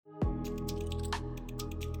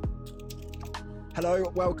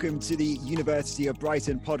Hello, welcome to the University of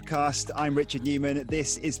Brighton podcast. I'm Richard Newman.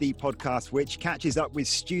 This is the podcast which catches up with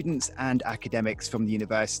students and academics from the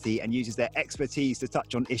university and uses their expertise to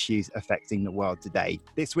touch on issues affecting the world today.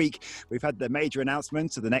 This week, we've had the major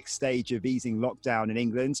announcement of the next stage of easing lockdown in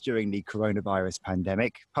England during the coronavirus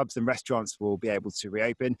pandemic. Pubs and restaurants will be able to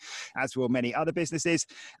reopen, as will many other businesses,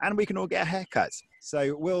 and we can all get a haircut.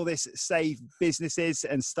 So will this save businesses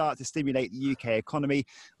and start to stimulate the UK economy?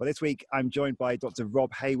 Well, this week I'm joined by Dr.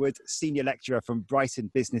 Rob Hayward, Senior Lecturer from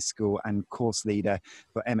Brighton Business School and Course Leader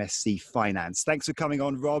for MSc Finance. Thanks for coming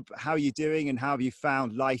on, Rob. How are you doing and how have you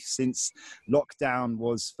found life since lockdown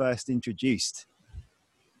was first introduced?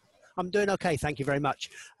 I'm doing okay, thank you very much.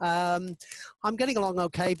 I'm getting along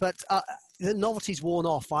okay, but the novelty's worn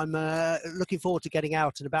off. I'm looking forward to getting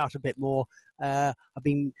out and about a bit more. I've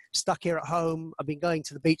been stuck here at home. I've been going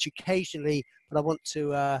to the beach occasionally, but I want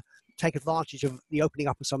to take advantage of the opening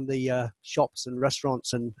up of some of the shops and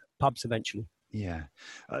restaurants and pubs eventually. Yeah.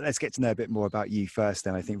 Let's get to know a bit more about you first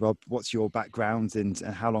then. I think, Rob, what's your background and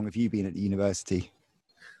how long have you been at the university?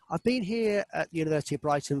 I've been here at the University of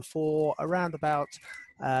Brighton for around about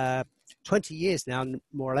 20 years now,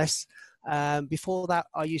 more or less. Before that,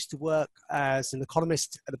 I used to work as an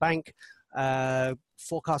economist at the bank,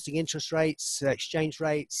 forecasting interest rates, exchange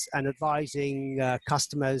rates, and advising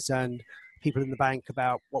customers and people in the bank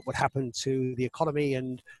about what would happen to the economy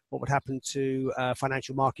and what would happen to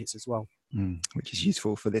financial markets as well. Which is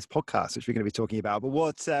useful for this podcast, which we're going to be talking about. But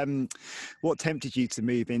what tempted you to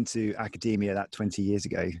move into academia that 20 years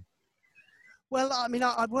ago? Well, I mean,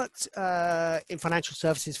 I worked in financial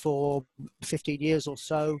services for 15 years or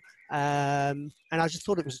so, and I just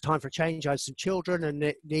thought it was time for a change. I had some children, and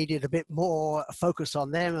it needed a bit more focus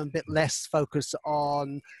on them and a bit less focus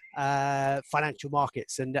on financial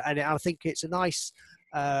markets. And I think it's a nice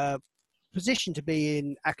position to be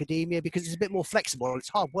in academia because it's a bit more flexible. It's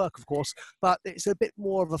hard work, of course, but it's a bit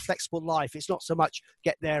more of a flexible life. It's not so much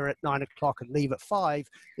get there at 9 o'clock and leave at 5.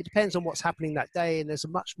 It depends on what's happening that day, and there's a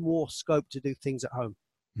much more scope to do things at home.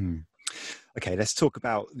 Okay, let's talk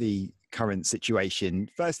about the current situation.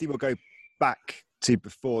 Firstly, we'll go back to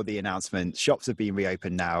before the announcement. Shops have been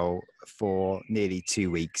reopened now for nearly 2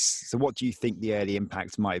 weeks. So what do you think the early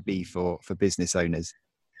impact might be for business owners?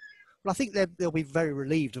 Well, I think they'll be very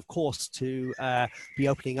relieved, of course, to be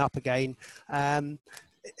opening up again.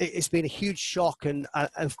 It's been a huge shock, and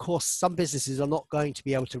of course, some businesses are not going to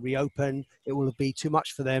be able to reopen. It will be too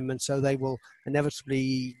much for them, and so they will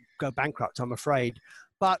inevitably go bankrupt, I'm afraid.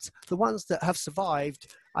 But the ones that have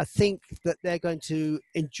survived, I think that they're going to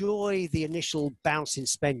enjoy the initial bounce in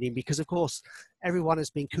spending because, of course, everyone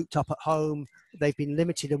has been cooped up at home. They've been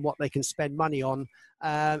limited in what they can spend money on.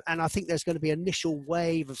 And I think there's going to be an initial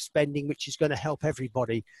wave of spending, which is going to help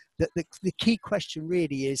everybody. The key question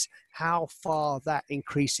really is how far that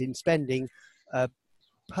increase in spending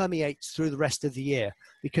permeates through the rest of the year.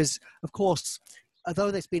 Because, of course,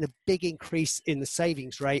 although there's been a big increase in the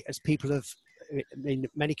savings rate as people have, in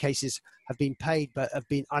many cases, have been paid but have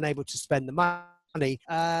been unable to spend the money,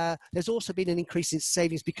 there's also been an increase in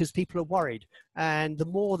savings because people are worried. And the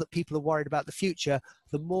more that people are worried about the future,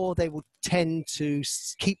 the more they will tend to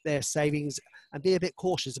keep their savings and be a bit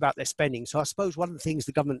cautious about their spending. So I suppose one of the things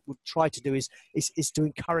the government would try to do is to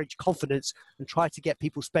encourage confidence and try to get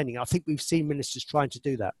people spending. I think we've seen ministers trying to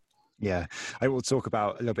do that. Yeah, I will talk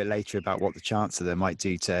about a little bit later about what the Chancellor might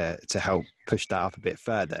do to help push that up a bit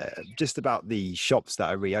further. Just about the shops that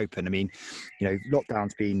are reopened. I mean,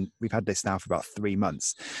 we've had this now for about 3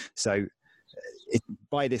 months. So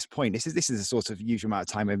by this point, this is a sort of usual amount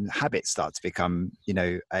of time when habits start to become,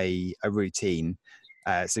 a routine.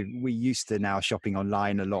 So we used to now shopping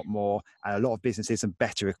online a lot more, and a lot of businesses are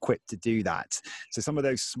better equipped to do that. So some of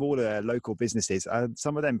those smaller local businesses,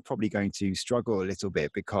 some of them probably going to struggle a little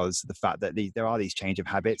bit because of the fact that there are these change of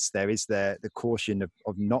habits. There is the caution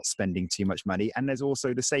of not spending too much money, and there's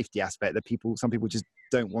also the safety aspect that some people just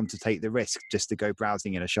don't want to take the risk just to go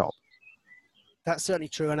browsing in a shop. That's certainly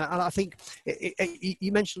true. And I think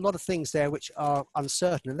you mentioned a lot of things there which are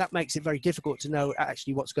uncertain, and that makes it very difficult to know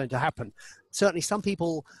actually what's going to happen. Certainly some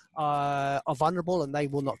people are vulnerable and they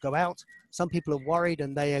will not go out. Some people are worried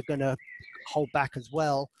and they are going to hold back as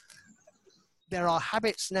well. There are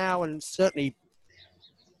habits now, and certainly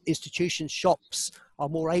institutions, shops are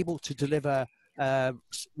more able to deliver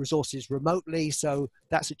resources remotely, so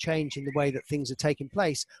that's a change in the way that things are taking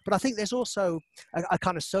place. But I think there's also a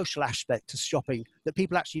kind of social aspect to shopping, that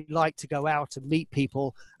people actually like to go out and meet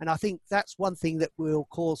people, and I think that's one thing that will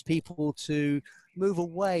cause people to move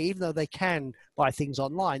away. Even though they can buy things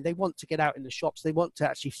online, they want to get out in the shops, they want to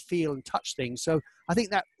actually feel and touch things. So I think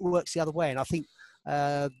that works the other way, and I think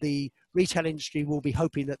the retail industry will be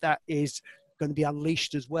hoping that that is going to be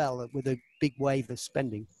unleashed as well with a big wave of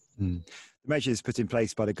spending. The measures put in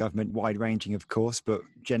place by the government, wide-ranging, of course, but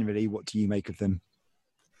generally, what do you make of them?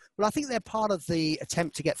 Well, I think they're part of the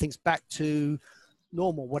attempt to get things back to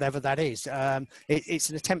normal, whatever that is. It's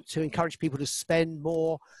an attempt to encourage people to spend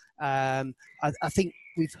more. I think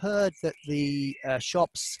we've heard that the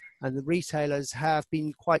shops and the retailers have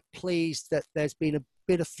been quite pleased that there's been a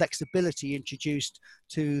bit of flexibility introduced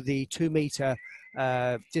to the 2-meter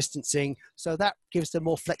distancing, so that gives them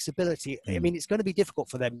more flexibility. I mean, it's going to be difficult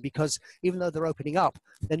for them because even though they're opening up,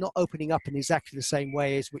 they're not opening up in exactly the same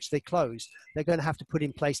way as which they closed. They're going to have to put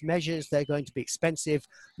in place measures. They're going to be expensive.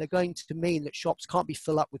 They're going to mean that shops can't be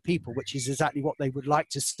filled up with people, which is exactly what they would like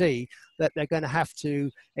to see, that they're going to have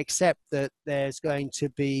to accept that there's going to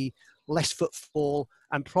be less footfall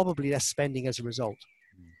and probably less spending as a result.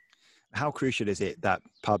 How crucial is it that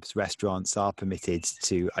pubs, restaurants are permitted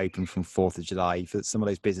to open from 4th of July? For some of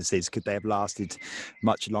those businesses, could they have lasted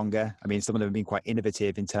much longer? I mean, some of them have been quite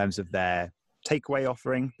innovative in terms of their takeaway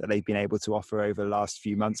offering that they've been able to offer over the last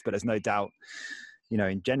few months, but there's no doubt, you know,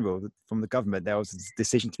 in general, from the government, there was a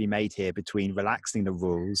decision to be made here between relaxing the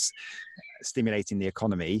rules, stimulating the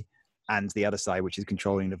economy, and the other side, which is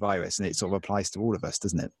controlling the virus. And it sort of applies to all of us,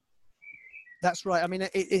 doesn't it? That's right. I mean,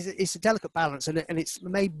 it's a delicate balance, and it's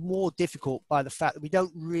made more difficult by the fact that we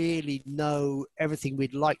don't really know everything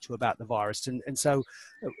we'd like to about the virus, and so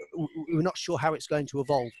we're not sure how it's going to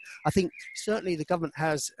evolve. I think certainly the government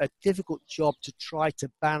has a difficult job to try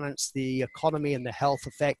to balance the economy and the health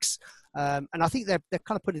effects, and I think they're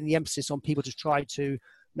kind of putting the emphasis on people to try to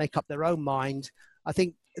make up their own mind. I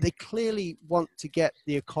think they clearly want to get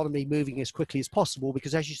the economy moving as quickly as possible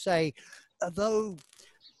because, as you say, although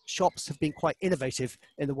shops have been quite innovative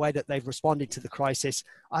in the way that they've responded to the crisis,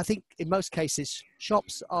 I think in most cases,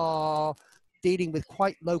 shops are dealing with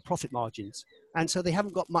quite low profit margins. And so they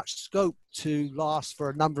haven't got much scope to last for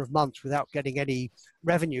a number of months without getting any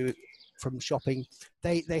revenue from shopping.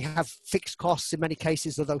 They have fixed costs in many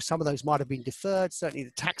cases, although some of those might have been deferred. Certainly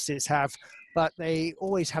the taxes have, but they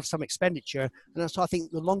always have some expenditure. And so I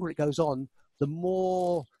think the longer it goes on, the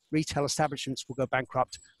more retail establishments will go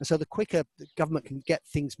bankrupt. And so the quicker the government can get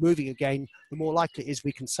things moving again, the more likely it is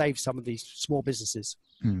we can save some of these small businesses.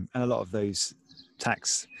 And a lot of those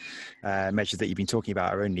tax measures that you've been talking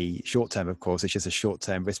about are only short-term, of course. It's just a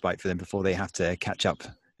short-term respite for them before they have to catch up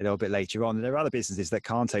a little bit later on. And there are other businesses that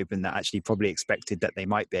can't open that actually probably expected that they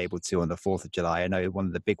might be able to on the 4th of July. I know one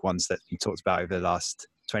of the big ones that we talked about over the last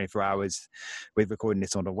 24 hours, we're recording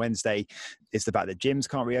this on a Wednesday, is the fact that gyms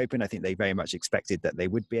can't reopen. I think they very much expected that they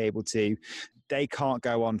would be able to. They can't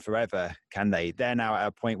go on forever, can they? They're now at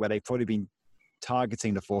a point where they've probably been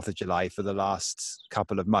targeting the 4th of July for the last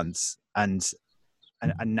couple of months. And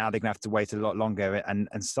now they're going to have to wait a lot longer. And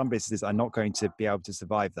some businesses are not going to be able to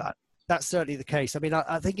survive that. That's certainly the case. I mean,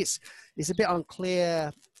 I think it's a bit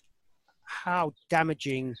unclear how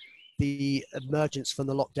damaging the emergence from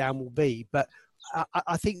the lockdown will be. But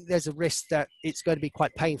I think there's a risk that it's going to be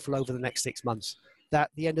quite painful over the next 6 months, that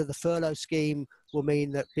the end of the furlough scheme will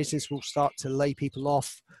mean that business will start to lay people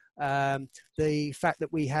off. The fact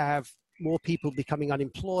that we have more people becoming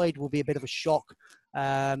unemployed will be a bit of a shock.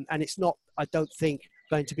 And it's not, I don't think,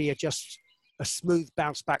 going to be just a smooth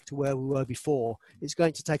bounce back to where we were before. It's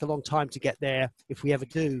going to take a long time to get there if we ever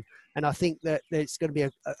do. And I think that it's going to be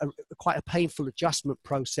quite a painful adjustment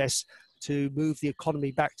process to move the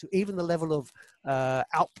economy back to even the level of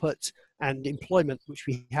output and employment which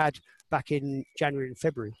we had back in January and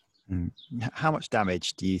February. How much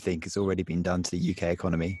damage do you think has already been done to the UK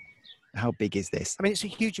economy? How big is this? I mean, it's a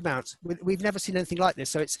huge amount. We've never seen anything like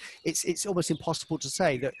this. So it's almost impossible to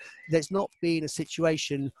say that there's not been a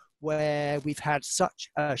situation where we've had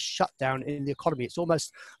such a shutdown in the economy. It's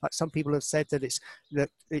almost like some people have said that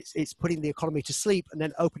it's putting the economy to sleep and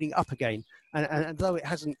then opening up again. And though it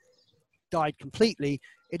hasn't died completely,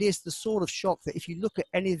 it is the sort of shock that if you look at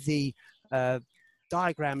any of the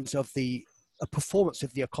diagrams of the performance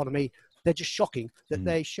of the economy, they're just shocking. That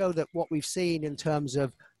they show that what we've seen in terms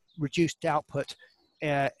of reduced output,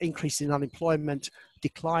 increase in unemployment,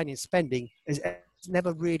 decline in spending is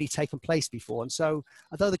never really taken place before. And so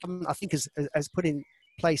although the government, I think, has put in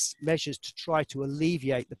place measures to try to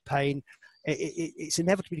alleviate the pain, it's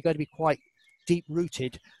inevitably going to be quite deep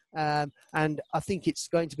rooted. And I think it's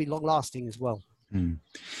going to be long lasting as well.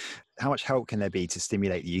 How much help can there be to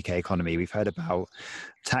stimulate the UK economy? We've heard about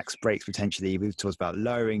tax breaks potentially. We've talked about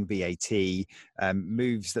lowering VAT,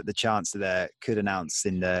 moves that the Chancellor could announce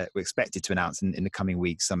we're expected to announce in the coming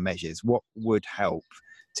weeks, some measures. What would help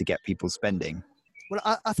to get people spending?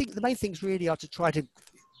 Well, I think the main things really are to try to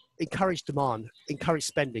encourage demand, encourage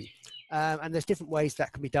spending. And there's different ways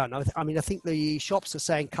that can be done. I mean, I think the shops are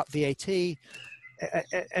saying cut VAT,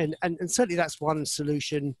 and certainly that's one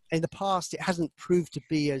solution. In the past, it hasn't proved to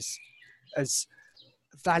be as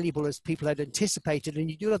valuable as people had anticipated.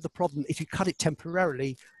 And you do have the problem, if you cut it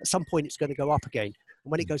temporarily, at some point it's going to go up again.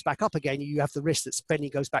 And when it goes back up again, you have the risk that spending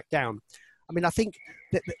goes back down. I mean, I think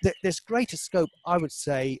that there's greater scope, I would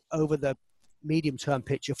say, over the medium-term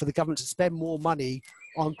picture for the government to spend more money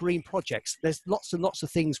on green projects. There's lots and lots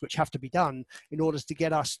of things which have to be done in order to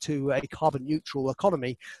get us to a carbon neutral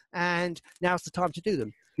economy. And now's the time to do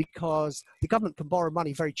them, because the government can borrow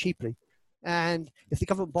money very cheaply. And if the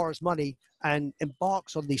government borrows money and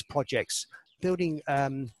embarks on these projects, building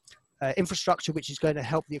infrastructure which is going to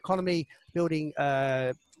help the economy, building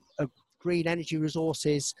green energy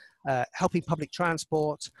resources, helping public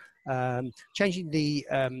transport, changing the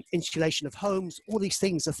insulation of homes, all these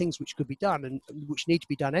things are things which could be done and which need to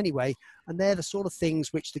be done anyway. And they're the sort of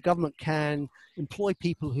things which the government can employ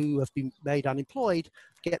people who have been made unemployed,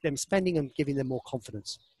 get them spending and giving them more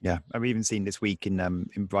confidence. Yeah, I've even seen this week in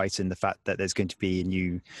Brighton the fact that there's going to be a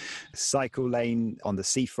new cycle lane on the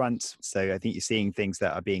seafront. So I think you're seeing things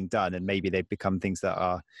that are being done, and maybe they've become things that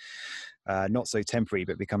are not so temporary,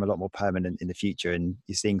 but become a lot more permanent in the future. And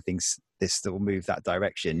you're seeing things this will move that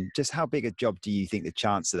direction. Just how big a job do you think the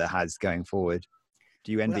Chancellor has going forward?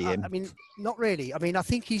 Do you envy him? I mean, not really. I mean, I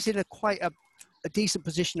think he's in quite a decent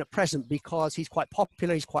position at present because he's quite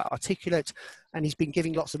popular, he's quite articulate, and he's been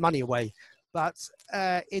giving lots of money away. But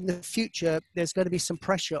in the future, there's going to be some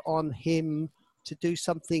pressure on him to do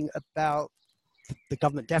something about the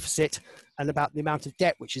government deficit and about the amount of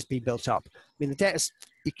debt which has been built up. I mean, the debt has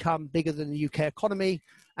become bigger than the UK economy,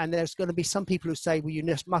 and there's going to be some people who say, well, you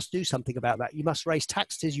must do something about that. You must raise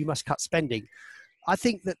taxes, you must cut spending. I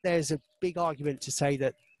think that there's a big argument to say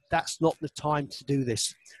that that's not the time to do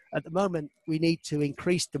this. At the moment, we need to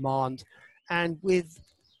increase demand, and with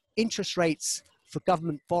interest rates for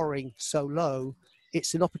government borrowing so low,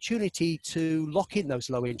 it's an opportunity to lock in those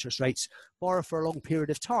low interest rates, borrow for a long period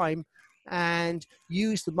of time, and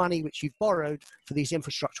use the money which you've borrowed for these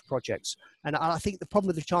infrastructure projects. And I think the problem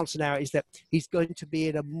with the Chancellor now is that he's going to be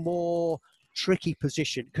in a more tricky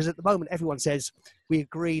position, because at the moment everyone says we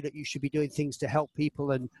agree that you should be doing things to help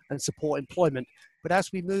people and support employment. But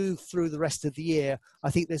as we move through the rest of the year,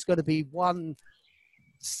 I think there's going to be one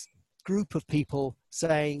group of people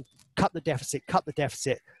saying, cut the deficit.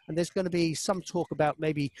 And there's going to be some talk about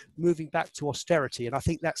maybe moving back to austerity. And I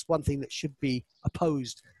think that's one thing that should be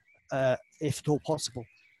opposed, if at all possible.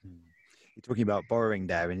 You're talking about borrowing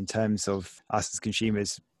there, and in terms of us as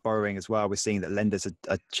consumers borrowing as well, we're seeing that lenders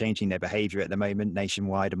are changing their behaviour at the moment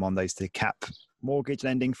nationwide. I'm on those to cap mortgage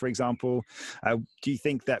lending, for example. Do you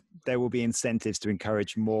think that there will be incentives to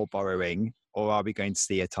encourage more borrowing, or are we going to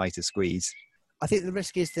see a tighter squeeze? I think the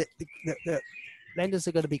risk is that the lenders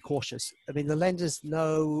are going to be cautious. I mean, the lenders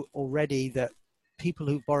know already that people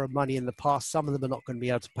who borrowed money in the past, some of them are not going to be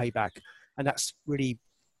able to pay back. And that's really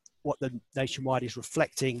what the Nationwide is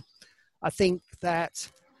reflecting. I think that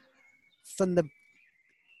from the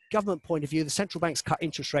government point of view, the central bank's cut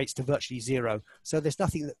interest rates to virtually zero. So there's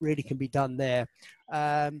nothing that really can be done there.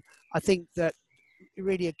 I think that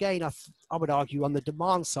really, again, I would argue on the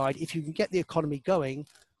demand side, if you can get the economy going,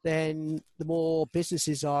 then the more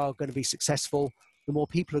businesses are going to be successful, the more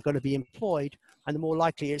people are going to be employed, and the more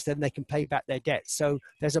likely it is then they can pay back their debt. So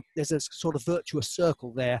there's a sort of virtuous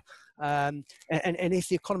circle there. And if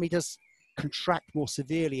the economy does contract more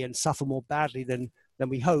severely and suffer more badly than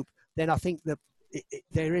we hope, then I think that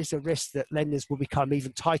there is a risk that lenders will become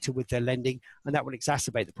even tighter with their lending, and that will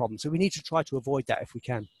exacerbate the problem. So we need to try to avoid that if we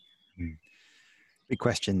can. Big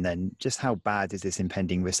question then, just how bad is this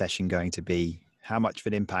impending recession going to be? How much of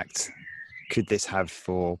an impact could this have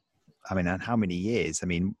and how many years? I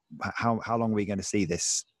mean, how long are we going to see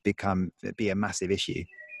this be a massive issue?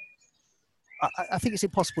 I think it's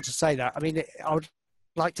impossible to say that. I mean, I would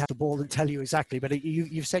like to have the ball and tell you exactly, but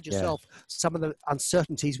you've said yourself some of the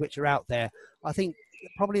uncertainties which are out there. I think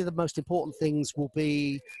probably the most important things will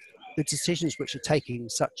be the decisions which are taken,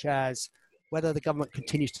 such as whether the government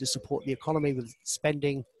continues to support the economy with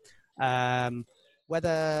spending,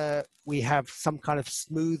 whether we have some kind of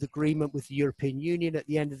smooth agreement with the European Union at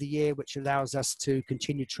the end of the year, which allows us to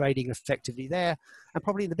continue trading effectively there. And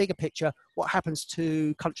probably in the bigger picture, what happens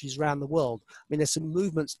to countries around the world. I mean, there's some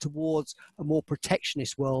movements towards a more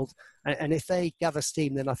protectionist world. And if they gather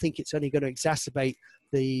steam, then I think it's only going to exacerbate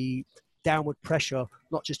the downward pressure,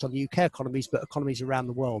 not just on the UK economies, but economies around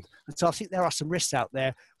the world. And so I think there are some risks out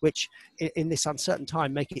there, which in this uncertain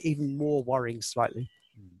time make it even more worrying slightly.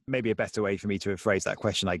 Maybe a better way for me to phrase that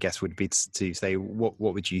question, I guess, would be to say, what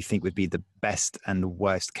would you think would be the best and the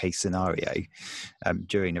worst case scenario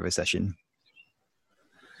during a recession?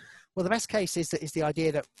 Well, the best case is the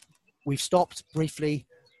idea that we've stopped briefly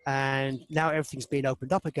and now everything's been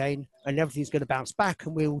opened up again and everything's going to bounce back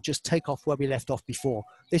and we'll just take off where we left off before.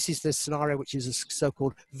 This is the scenario which is a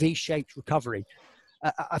so-called V-shaped recovery.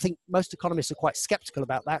 I think most economists are quite skeptical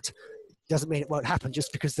about that. Doesn't mean it won't happen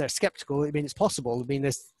just because they're skeptical. I mean, it's possible. I mean,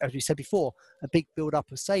 there's, as we said before, a big build-up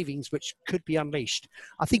of savings which could be unleashed.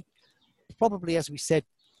 I think probably, as we said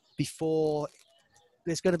before,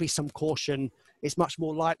 there's going to be some caution. It's much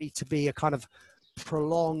more likely to be a kind of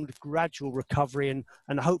prolonged, gradual recovery,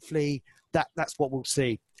 and hopefully that's what we'll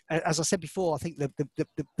see. As I said before, I think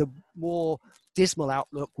the more dismal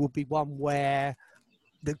outlook will be one where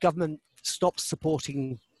the government stops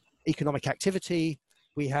supporting economic activity.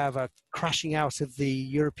 We have a crashing out of the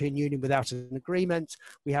European Union without an agreement.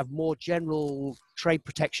 We have more general trade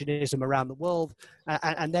protectionism around the world.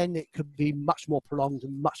 And then it could be much more prolonged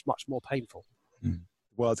and much, much more painful. The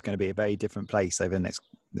world's going to be a very different place over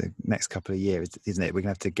the next couple of years, isn't it? We're going to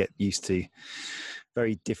have to get used to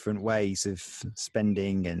very different ways of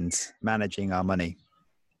spending and managing our money.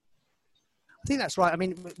 I think that's right. I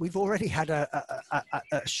mean, we've already had a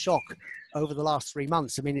shock over the last 3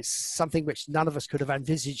 months. I mean, it's something which none of us could have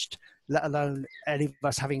envisaged, let alone any of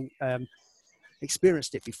us having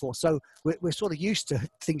experienced it before. So we're sort of used to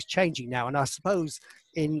things changing now. And I suppose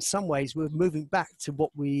in some ways we're moving back to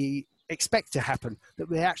what we expect to happen, that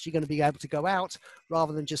we're actually going to be able to go out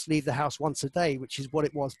rather than just leave the house once a day, which is what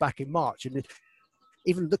it was back in March. And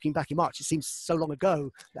even looking back in March, it seems so long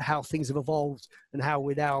ago that how things have evolved and how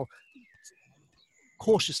we're now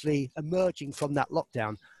cautiously emerging from that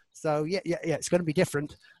lockdown. So yeah, it's going to be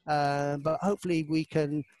different, but hopefully we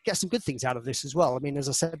can get some good things out of this as well. I mean, as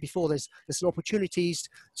I said before, there's some opportunities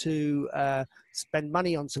to spend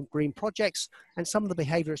money on some green projects, and some of the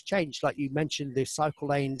behaviour has changed. Like you mentioned, the cycle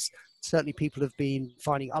lanes. Certainly, people have been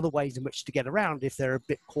finding other ways in which to get around if they're a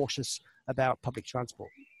bit cautious about public transport.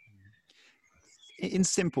 In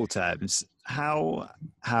simple terms, how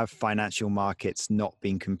have financial markets not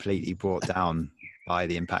been completely brought down by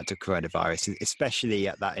the impact of coronavirus, especially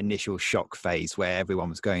at that initial shock phase where everyone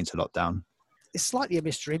was going to lockdown? It's slightly a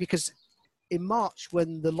mystery because in March,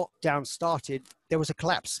 when the lockdown started, there was a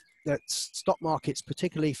collapse. That stock markets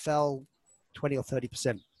particularly fell 20 or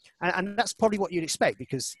 30%. And that's probably what you'd expect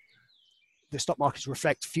because the stock markets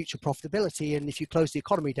reflect future profitability. And if you close the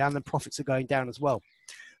economy down, then profits are going down as well.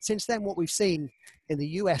 Since then, what we've seen in the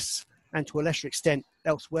US and to a lesser extent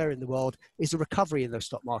elsewhere in the world is a recovery in those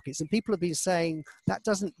stock markets. And people have been saying that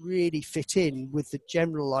doesn't really fit in with the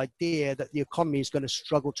general idea that the economy is going to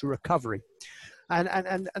struggle to recovery. And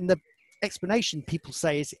the explanation people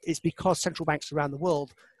say is because central banks around the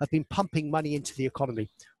world have been pumping money into the economy.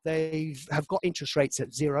 They have got interest rates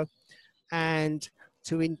at zero, and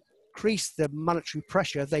to increase the monetary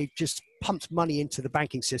pressure, they've just pumped money into the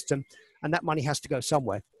banking system, and that money has to go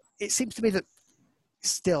somewhere. It seems to me that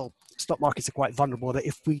still stock markets are quite vulnerable, that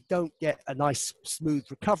if we don't get a nice smooth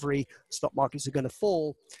recovery, stock markets are going to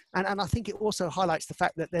fall. And I think it also highlights the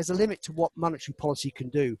fact that there's a limit to what monetary policy can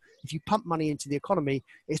do. If you pump money into the economy,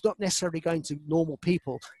 it's not necessarily going to normal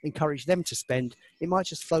people, encourage them to spend. It might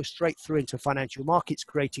just flow straight through into financial markets,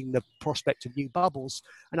 creating the prospect of new bubbles.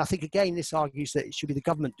 And I think, again, this argues that it should be the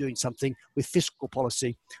government doing something with fiscal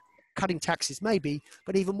policy. Cutting taxes maybe,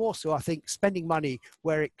 but even more so, I think, spending money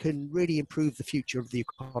where it can really improve the future of the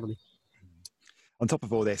economy. On top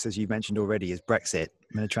of all this, as you mentioned already, is Brexit.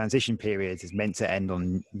 I mean, the transition period is meant to end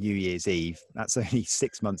on New Year's Eve. That's only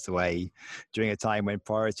 6 months away, during a time when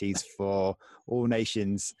priorities for all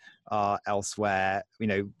nations are elsewhere. You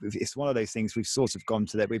know, it's one of those things we've sort of gone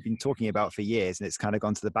to that we've been talking about for years, and it's kind of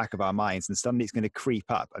gone to the back of our minds, and suddenly it's going to creep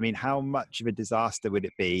up. I mean, how much of a disaster would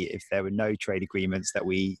it be if there were no trade agreements, that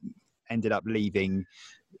we ended up leaving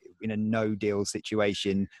in a no-deal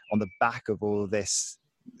situation on the back of all of this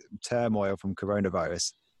turmoil from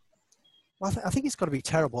coronavirus? Well, I think it's got to be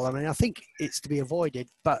terrible. I mean, I think it's to be avoided,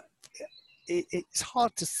 but it's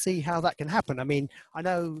hard to see how that can happen. I mean, I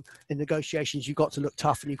know in negotiations you've got to look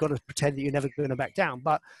tough and you've got to pretend that you're never going to back down,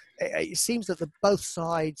 but it seems that both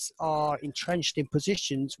sides are entrenched in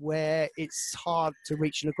positions where it's hard to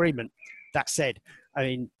reach an agreement. That said, I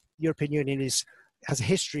mean, European Union has a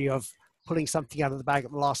history of pulling something out of the bag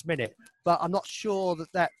at the last minute, but I'm not sure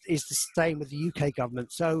that is the same with the UK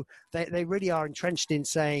government. So they really are entrenched in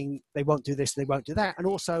saying they won't do this, they won't do that, and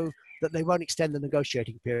also that they won't extend the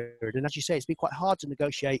negotiating period. And as you say, it's been quite hard to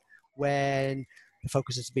negotiate when the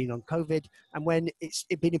focus has been on COVID, and when it's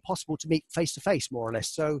been impossible to meet face to face, more or less.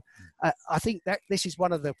 So I think that this is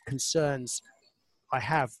one of the concerns I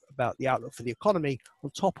have about the outlook for the economy.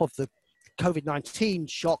 On top of the COVID-19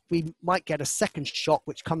 shock, we might get a second shock,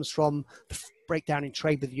 which comes from the breakdown in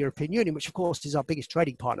trade with the European Union, which of course is our biggest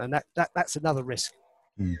trading partner, and that's another risk.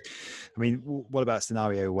 I mean, what about a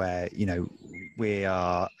scenario where, we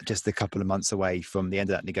are just a couple of months away from the end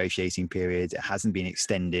of that negotiating period, it hasn't been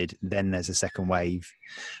extended, then there's a second wave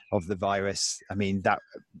of the virus? I mean, that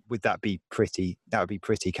would be pretty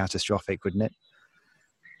catastrophic, wouldn't it?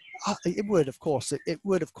 It would, of course. It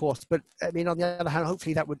would, of course. But I mean, on the other hand,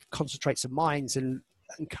 hopefully that would concentrate some minds and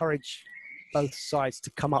encourage both sides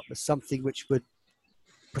to come up with something which would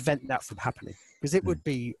prevent that from happening, because it would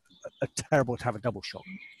be terrible to have a double shock.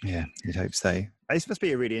 Yeah, you'd hope so. This must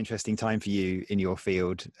be a really interesting time for you in your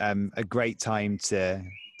field. A great time to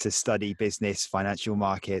study business, financial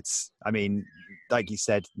markets. I mean, like you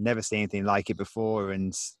said, never seen anything like it before,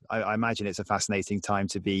 and I imagine it's a fascinating time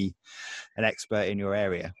to be an expert in your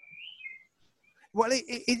area. Well,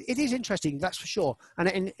 it is interesting, that's for sure.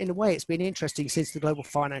 And in a way, it's been interesting since the global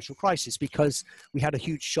financial crisis, because we had a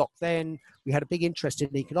huge shock then. We had a big interest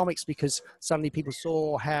in economics because suddenly people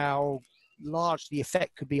saw how large the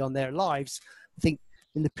effect could be on their lives. I think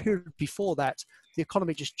in the period before that, the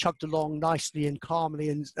economy just chugged along nicely and calmly,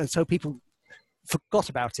 and so people forgot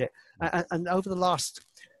about it. And over the last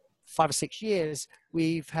 5 or 6 years,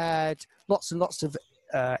 we've had lots and lots of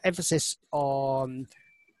emphasis on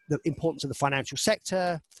the importance of the financial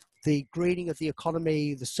sector, the greening of the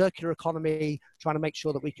economy, the circular economy, trying to make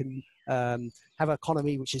sure that we can have an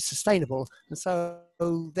economy which is sustainable. And so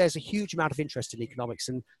there's a huge amount of interest in economics,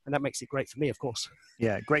 and that makes it great for me, of course.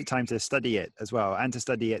 Yeah, great time to study it as well, and to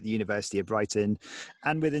study at the University of Brighton,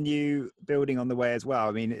 and with a new building on the way as well.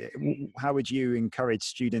 I mean, how would you encourage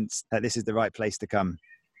students that this is the right place to come?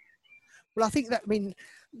 Well, I think that,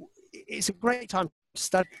 it's a great time to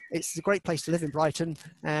study. It's a great place to live in Brighton.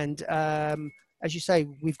 And as you say,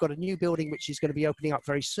 we've got a new building which is going to be opening up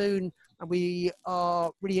very soon. And we are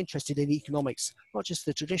really interested in economics, not just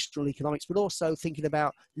the traditional economics, but also thinking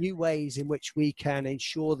about new ways in which we can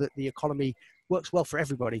ensure that the economy works well for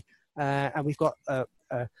everybody. And we've got a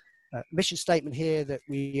mission statement here that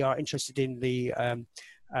we are interested in the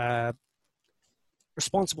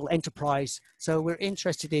responsible enterprise. So we're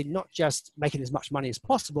interested in not just making as much money as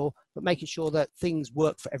possible, but making sure that things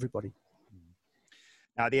work for everybody.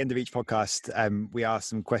 Now, at the end of each podcast, we ask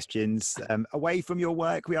some questions away from your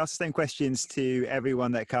work. We ask the same questions to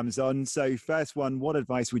everyone that comes on. So first one, what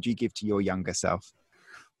advice would you give to your younger self?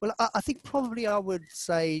 Well, I think probably I would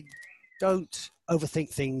say don't overthink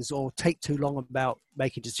things or take too long about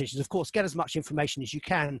making decisions. Of course, get as much information as you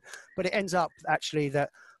can, but it ends up actually that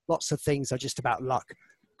lots of things are just about luck,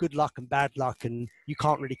 good luck and bad luck, and you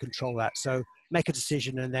can't really control that. So make a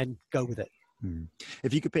decision and then go with it.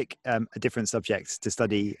 If you could pick a different subject to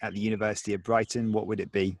study at the University of Brighton, what would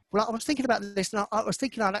it be? Well, I was thinking about this, and I was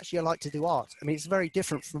thinking I'd like to do art. I mean, it's very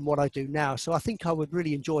different from what I do now, so I think I would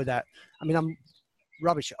really enjoy that. I mean, I'm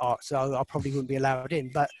rubbish at art, so I probably wouldn't be allowed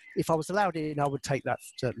in, but if I was allowed in, I would take that,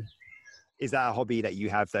 certainly. Is that a hobby that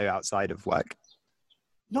you have, though, outside of work?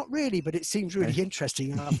 Not really, but it seems really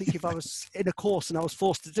interesting. And I think if I was in a course and I was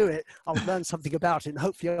forced to do it, I would learn something about it, and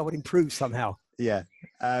hopefully I would improve somehow. Yeah.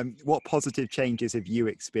 What positive changes have you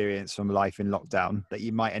experienced from life in lockdown that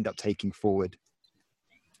you might end up taking forward?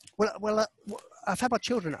 Well, I've had my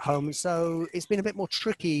children at home, so it's been a bit more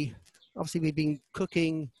tricky. Obviously, we've been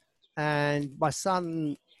cooking, and my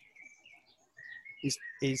son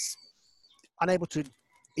is unable to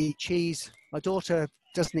eat cheese. My daughter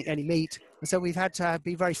doesn't eat any meat. And so we've had to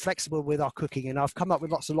be very flexible with our cooking, and I've come up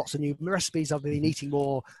with lots of new recipes. I've been eating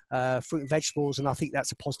more fruit and vegetables, and I think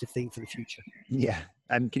that's a positive thing for the future. Yeah.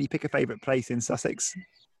 And can you pick a favourite place in Sussex?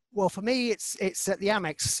 Well, for me, it's at the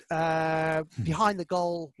Amex, behind the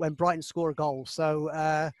goal when Brighton score a goal. So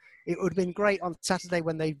it would have been great on Saturday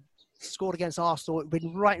when they scored against Arsenal. It would have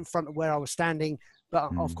been right in front of where I was standing.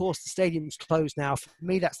 But of course, the stadium's closed now. For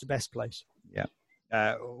me, that's the best place. Yeah.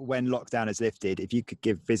 When lockdown is lifted, if you could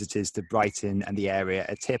give visitors to Brighton and the area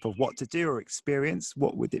a tip of what to do or experience,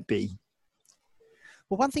 what would it be?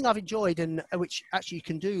 Well, one thing I've enjoyed, and which actually you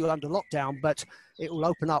can do under lockdown, but it will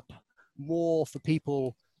open up more for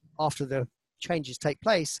people after the changes take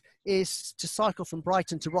place, is to cycle from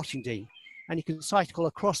Brighton to Rottingdean. And you can cycle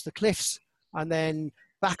across the cliffs and then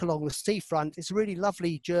back along the seafront. It's a really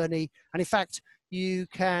lovely journey. And in fact, you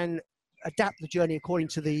can adapt the journey according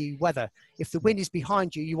to the weather. If the wind is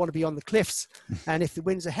behind you, you want to be on the cliffs, and if the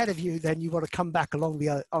wind's ahead of you, then you want to come back along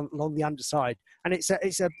the underside. And it's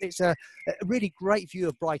a really great view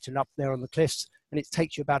of Brighton up there on the cliffs. and it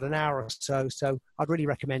takes you about an hour or so. So I'd really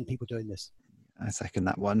recommend people doing this. I second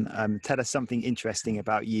that one. Tell us something interesting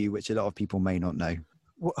about you, which a lot of people may not know.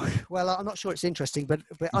 Well, I'm not sure it's interesting, but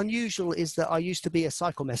unusual is that I used to be a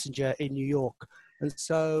cycle messenger in New York. And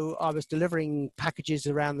so I was delivering packages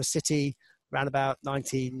around the city around about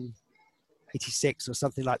 1986 or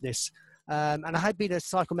something like this. And I had been a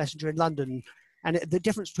cycle messenger in London. And the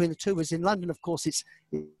difference between the two was in London, of course, it's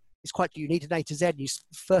quite, you need an A to Z.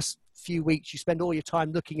 First few weeks, you spend all your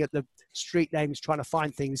time looking at the street names, trying to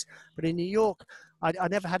find things. But in New York, I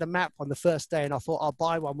never had a map on the first day, and I thought I'll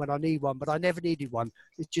buy one when I need one, but I never needed one.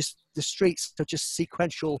 It's just, the streets are just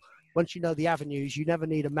sequential. Once you know the avenues, you never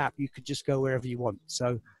need a map. You could just go wherever you want.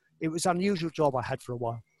 So it was an unusual job I had for a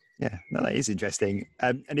while. Yeah, no, that is interesting.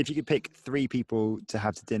 And if you could pick 3 people to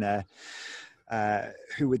have to dinner,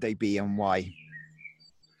 who would they be and why?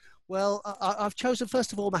 Well, I've chosen,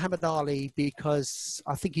 first of all, Muhammad Ali, because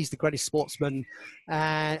I think he's the greatest sportsman.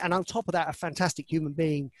 And on top of that, a fantastic human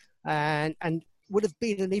being, and would have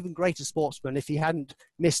been an even greater sportsman if he hadn't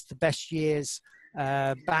missed the best years,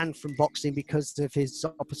 banned from boxing because of his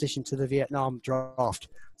opposition to the Vietnam draft.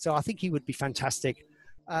 So I think he would be fantastic.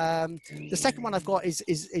 The second one I've got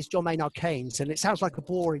is John Maynard Keynes, and it sounds like a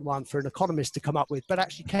boring one for an economist to come up with, but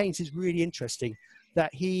actually Keynes is really interesting.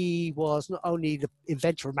 That he was not only the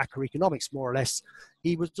inventor of macroeconomics, more or less,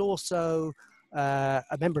 he was also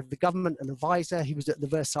a member of the government, an advisor. He was at the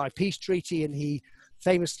Versailles Peace Treaty, and he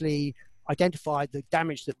famously identified the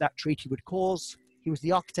damage that treaty would cause. He was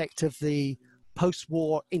the architect of the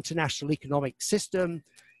post-war international economic system.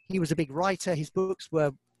 He was a big writer. His books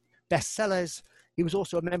were bestsellers. He was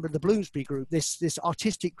also a member of the Bloomsbury Group, this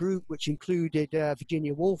artistic group which included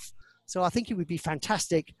Virginia Woolf. So I think he would be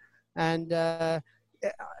fantastic. And on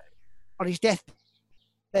his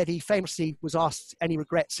deathbed, he famously was asked any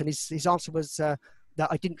regrets, and his answer was that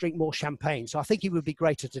I didn't drink more champagne. So I think he would be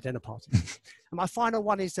great at a dinner party. And my final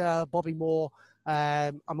one is Bobby Moore.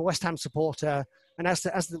 I'm a West Ham supporter, and as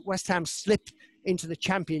the West Ham slipped into the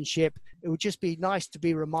Championship, it would just be nice to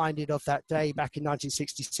be reminded of that day back in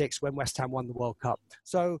 1966 when West Ham won the World Cup.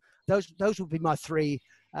 So those would be my 3.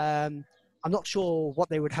 I'm not sure what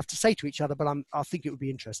they would have to say to each other, but I think it would be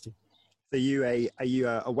interesting. So are you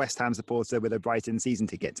a West Ham supporter with a Brighton season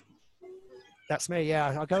ticket? That's me,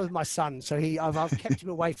 yeah. I go with my son. So I've kept him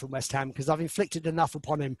away from West Ham because I've inflicted enough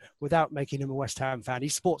upon him without making him a West Ham fan. He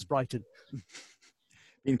supports Brighton.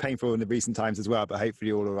 Been painful in the recent times as well, but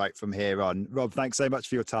hopefully all right from here on. Rob, thanks so much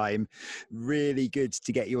for your time. Really good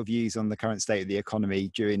to get your views on the current state of the economy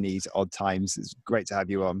during these odd times. It's great to have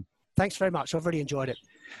you on. Thanks very much. I've really enjoyed it.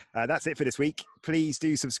 That's it for this week. Please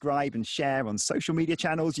do subscribe and share on social media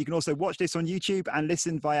channels. You can also watch this on YouTube and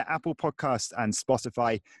listen via Apple Podcasts and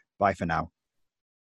Spotify. Bye for now.